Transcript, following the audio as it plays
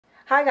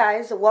Hi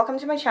guys, welcome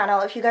to my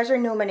channel. If you guys are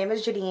new, my name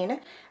is Jadene,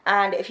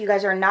 and if you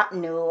guys are not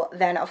new,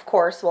 then of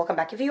course welcome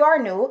back. If you are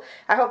new,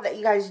 I hope that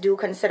you guys do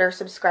consider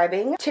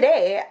subscribing.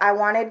 Today I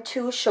wanted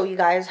to show you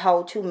guys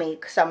how to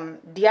make some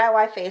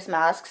DIY face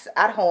masks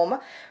at home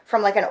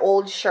from like an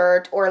old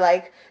shirt or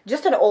like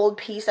just an old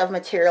piece of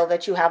material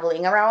that you have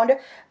laying around,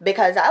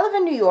 because I live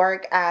in New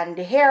York and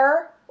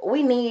here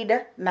we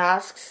need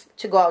masks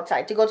to go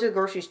outside, to go to the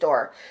grocery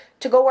store,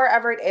 to go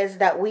wherever it is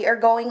that we are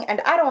going, and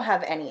I don't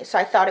have any. So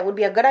I thought it would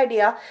be a good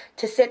idea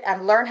to sit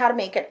and learn how to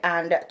make it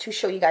and to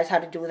show you guys how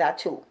to do that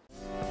too.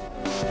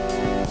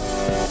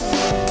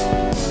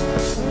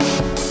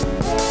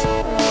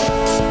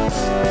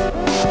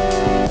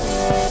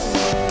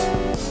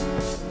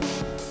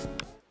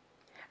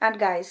 And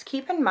guys,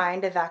 keep in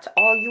mind that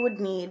all you would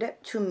need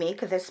to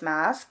make this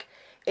mask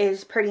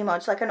is pretty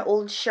much like an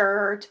old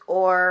shirt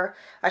or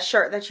a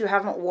shirt that you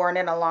haven't worn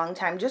in a long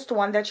time, just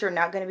one that you're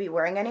not going to be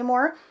wearing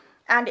anymore.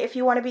 And if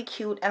you want to be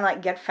cute and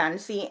like get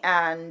fancy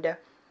and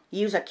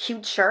use a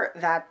cute shirt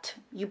that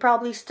you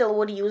probably still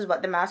would use,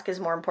 but the mask is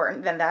more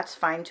important, then that's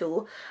fine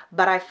too.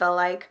 But I feel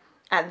like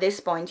at this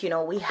point, you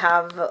know, we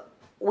have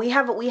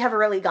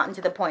really gotten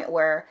to the point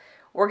where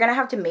we're gonna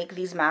have to make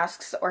these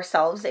masks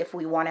ourselves if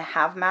we want to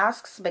have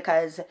masks,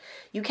 because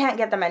you can't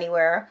get them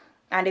anywhere.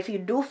 And if you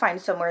do find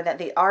somewhere that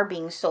they are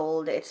being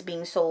sold, it's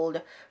being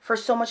sold for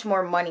so much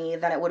more money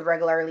than it would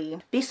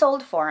regularly be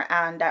sold for.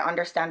 And I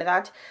understand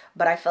that,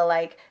 but I feel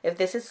like if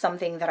this is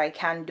something that I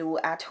can do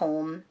at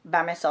home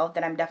by myself,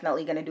 then I'm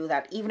definitely going to do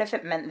that. Even if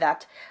it meant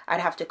that I'd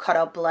have to cut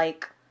up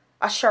like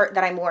a shirt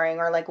that I'm wearing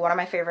or like one of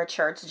my favorite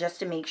shirts, just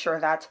to make sure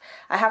that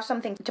I have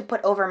something to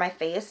put over my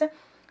face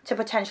to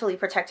potentially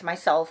protect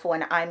myself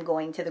when I'm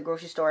going to the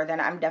grocery store, then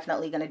I'm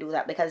definitely going to do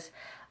that, because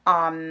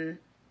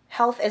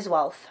health is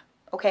wealth.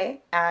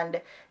 Okay,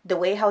 and the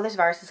way how this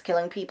virus is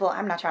killing people,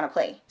 I'm not trying to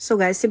play. So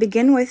guys, to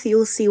begin with,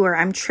 you'll see where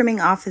I'm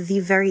trimming off the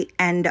very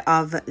end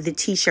of the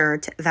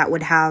t-shirt that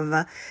would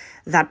have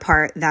that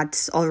part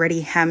that's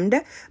already hemmed,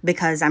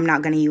 because I'm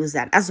not going to use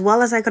that. As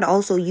well as I could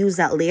also use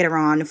that later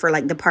on for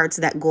like the parts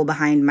that go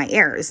behind my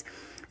ears.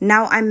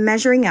 Now I'm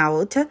measuring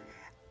out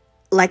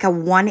like a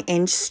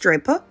 1-inch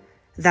strip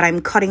that I'm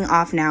cutting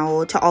off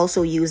now to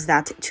also use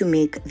that to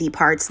make the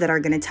parts that are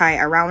going to tie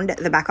around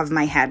the back of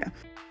my head.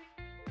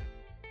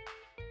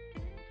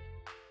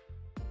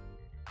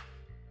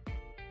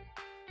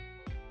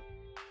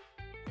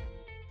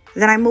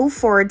 Then I move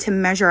forward to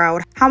measure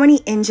out how many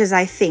inches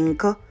I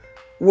think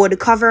would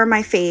cover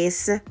my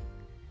face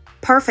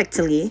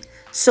perfectly,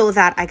 so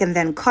that I can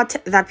then cut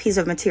that piece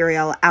of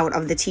material out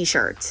of the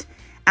t-shirt.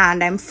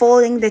 And I'm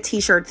folding the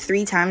t-shirt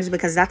 3 times,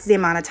 because that's the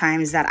amount of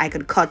times that I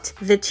could cut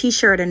the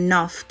t-shirt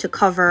enough to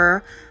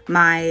cover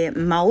my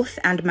mouth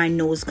and my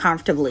nose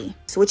comfortably.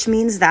 So which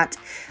means that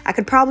I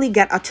could probably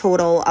get a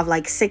total of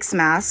like 6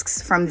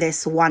 masks from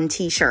this one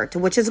t-shirt,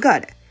 which is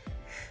good.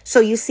 So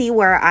you see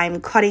where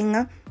I'm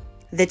cutting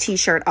the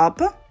t-shirt up,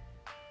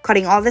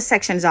 cutting all the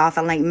sections off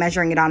and like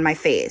measuring it on my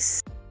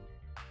face.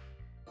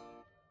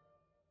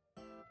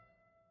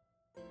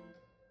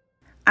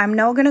 I'm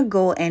now gonna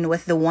go in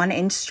with the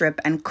 1-inch strip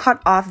and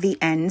cut off the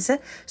ends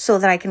so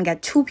that I can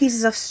get 2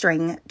 pieces of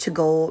string to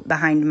go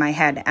behind my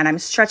head, and I'm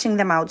stretching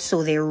them out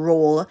so they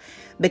roll,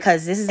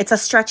 because it's a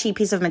stretchy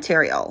piece of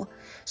material.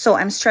 So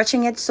I'm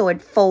stretching it so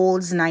it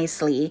folds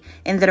nicely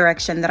in the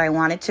direction that I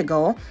want it to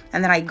go.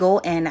 And then I go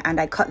in and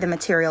I cut the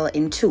material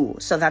in 2.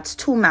 So that's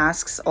 2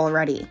 masks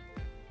already.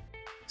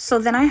 So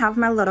then I have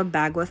my little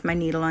bag with my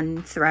needle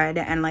and thread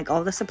and like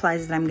all the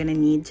supplies that I'm going to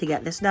need to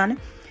get this done.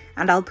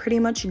 And I'll pretty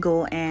much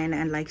go in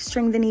and like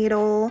string the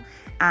needle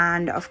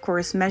and of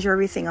course measure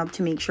everything up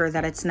to make sure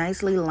that it's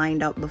nicely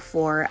lined up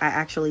before I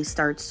actually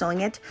start sewing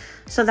it,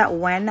 so that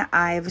when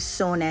I've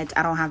sewn it,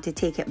 I don't have to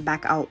take it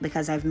back out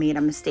because I've made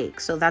a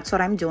mistake. So that's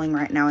what I'm doing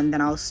right now, and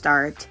then I'll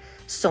start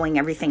sewing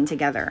everything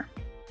together.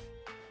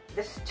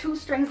 This 2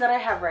 strings that I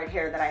have right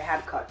here that I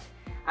had cut,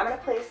 I'm going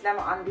to place them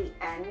on the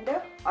end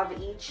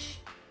of each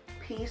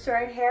piece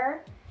right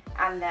here,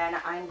 and then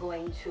I'm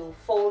going to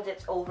fold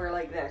it over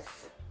like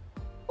this,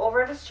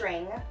 over the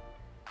string,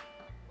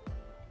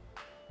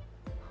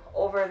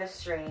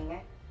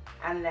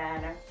 and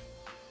then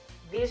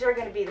these are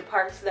going to be the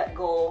parts that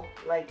go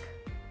like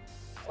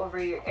over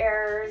your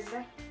ears,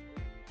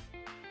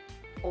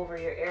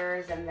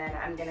 and then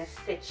I'm going to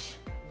stitch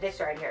this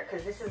right here,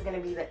 because this is going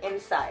to be the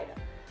inside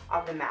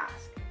of the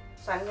mask.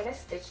 So I'm going to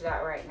stitch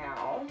that right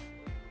now,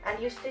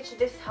 and you stitch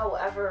this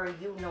however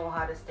you know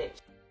how to stitch.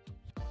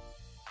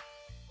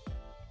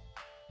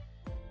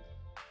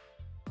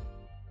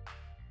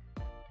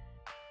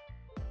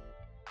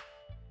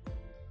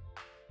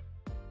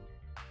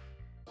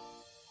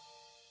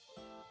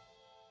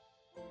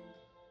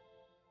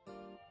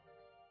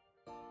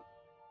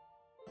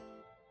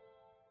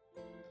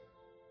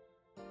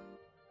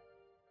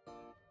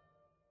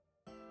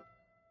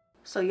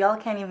 So y'all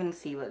can't even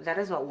see, but that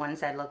is what one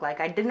side looked like.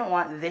 I didn't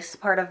want this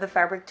part of the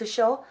fabric to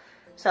show,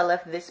 so I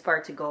left this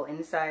part to go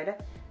inside.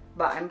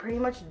 But I'm pretty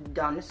much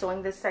done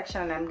sewing this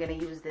section, and I'm gonna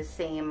use the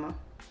same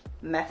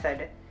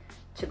method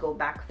to go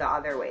back the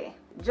other way.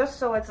 just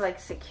so it's like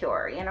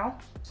secure, you know.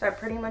 So I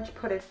pretty much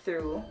put it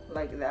through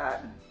like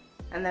that,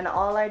 and then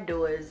all I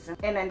do is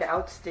in and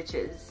out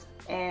stitches,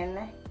 in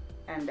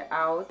and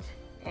out,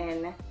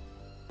 in,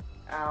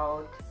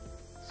 out.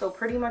 So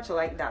pretty much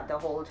like that the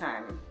whole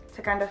time,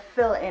 to kind of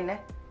fill in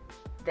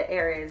the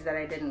areas that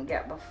I didn't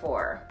get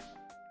before.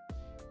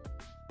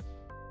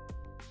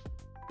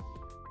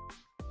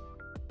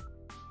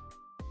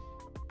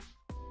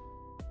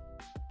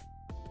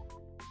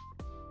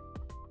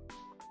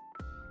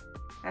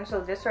 And so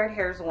this right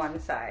here is one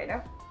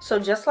side. So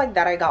just like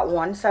that, I got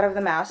one side of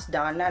the mask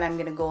done, and I'm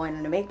gonna go in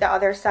and make the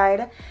other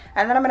side,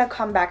 and then I'm gonna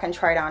come back and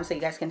try it on so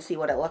you guys can see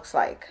what it looks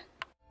like.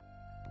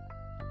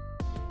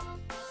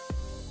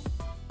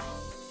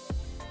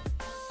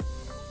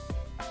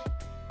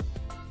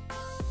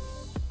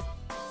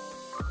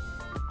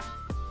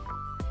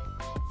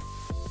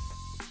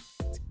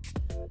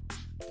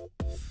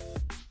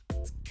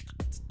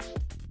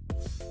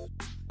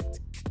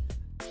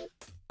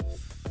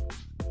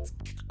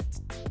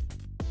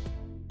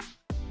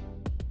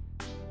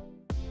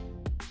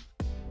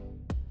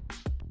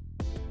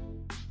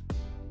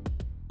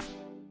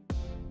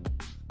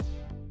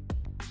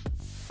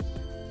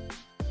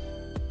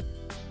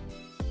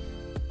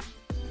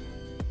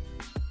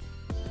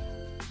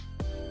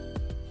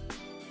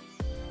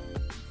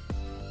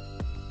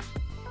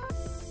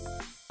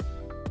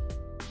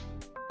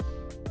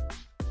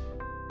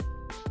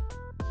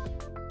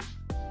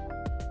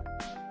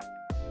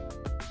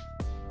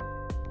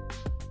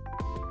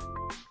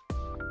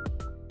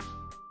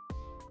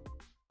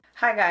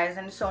 Hi guys,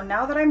 and so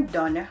now that I'm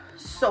done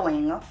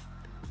sewing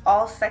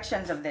all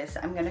sections of this,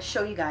 I'm gonna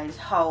show you guys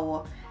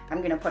how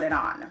I'm gonna put it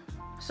on.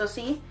 So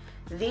see,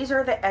 these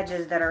are the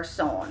edges that are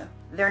sewn.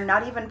 They're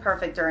not even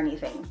perfect or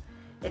anything.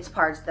 It's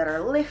parts that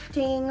are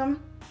lifting,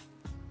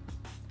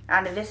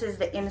 and this is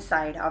the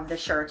inside of the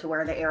shirt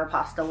where the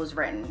Aeropostale was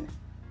written.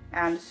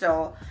 And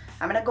so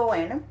I'm gonna go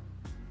in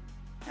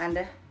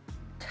and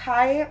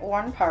tie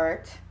one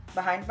part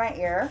behind my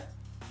ear,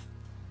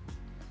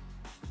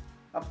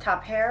 up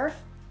top here,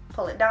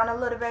 pull it down a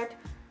little bit,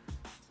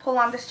 pull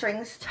on the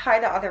strings, tie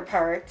the other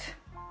part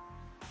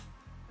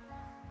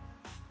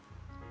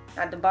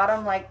at the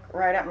bottom, like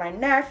right at my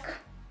neck.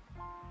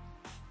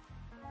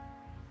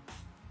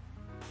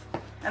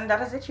 And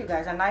that is it, you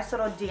guys. A nice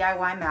little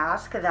DIY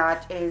mask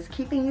that is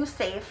keeping you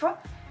safe,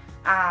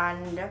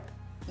 and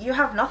you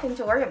have nothing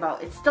to worry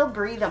about. It's still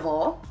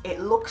breathable, it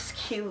looks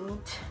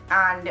cute,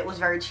 and it was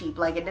very cheap.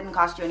 Like, it didn't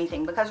cost you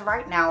anything, because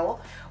right now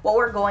what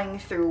we're going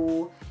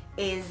through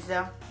is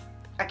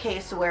a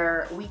case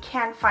where we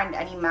can't find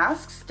any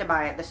masks to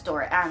buy at the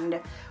store, and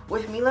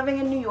with me living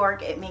in New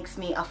York, it makes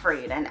me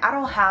afraid. And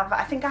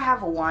I think I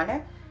have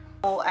one.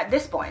 Well, at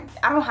this point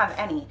I don't have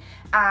any,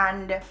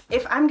 and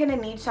if I'm gonna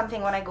need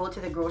something when I go to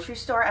the grocery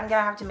store, I'm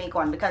gonna have to make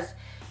one, because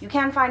you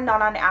can't find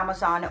none on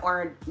Amazon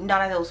or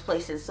none of those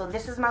places. So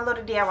this is my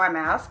little DIY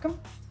mask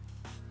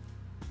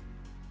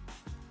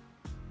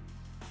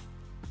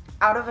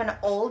out of an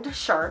old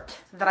shirt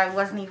that I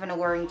wasn't even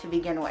wearing to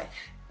begin with,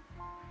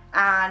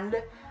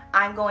 and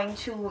I'm going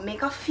to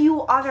make a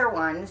few other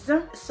ones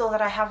so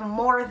that I have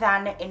more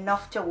than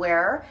enough to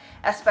wear,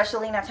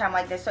 especially in a time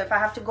like this. So if I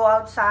have to go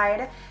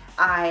outside,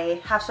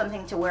 I have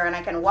something to wear, and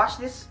I can wash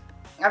this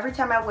every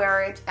time I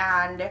wear it,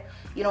 and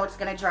you know, it's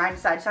gonna dry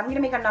inside. So I'm gonna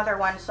make another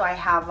one so I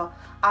have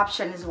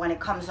options when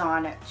it comes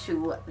on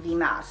to the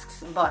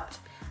masks. But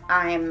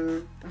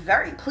I'm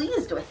very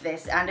pleased with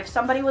this, and if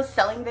somebody was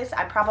selling this,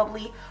 I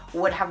probably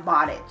would have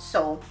bought it.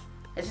 So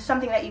this is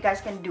something that you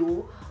guys can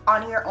do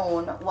on your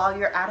own while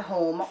you're at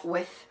home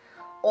with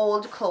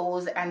old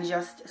clothes and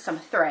just some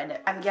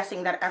thread. I'm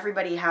guessing that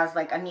everybody has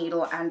like a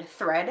needle and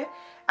thread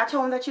at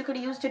home that you could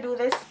use to do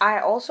this. I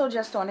also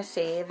just want to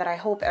say that I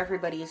hope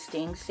everybody is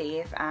staying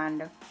safe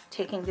and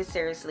taking this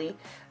seriously,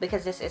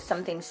 because this is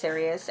something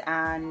serious,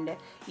 and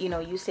you know,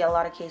 you see a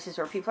lot of cases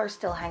where people are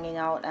still hanging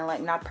out and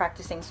like not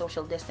practicing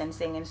social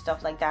distancing and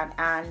stuff like that,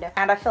 and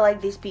I feel like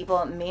these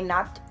people may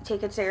not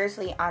take it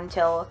seriously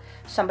until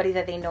somebody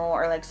that they know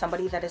or like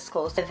somebody that is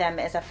close to them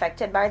is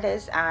affected by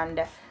this,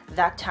 and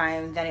that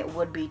time then it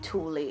would be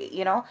too late,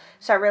 you know.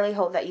 So I really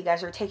hope that you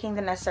guys are taking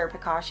the necessary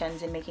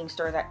precautions in making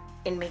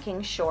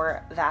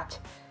sure that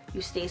you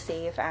stay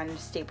safe and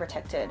stay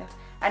protected.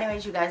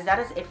 Anyways, you guys, that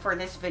is it for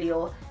this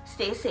video.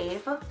 Stay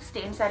safe,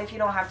 stay inside if you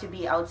don't have to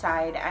be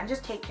outside, and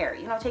just take care,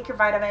 you know, take your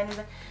vitamins,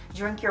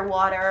 drink your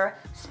water,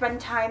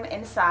 spend time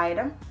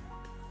inside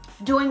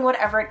doing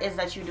whatever it is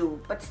that you do,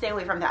 but stay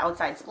away from the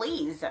outsides,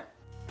 please.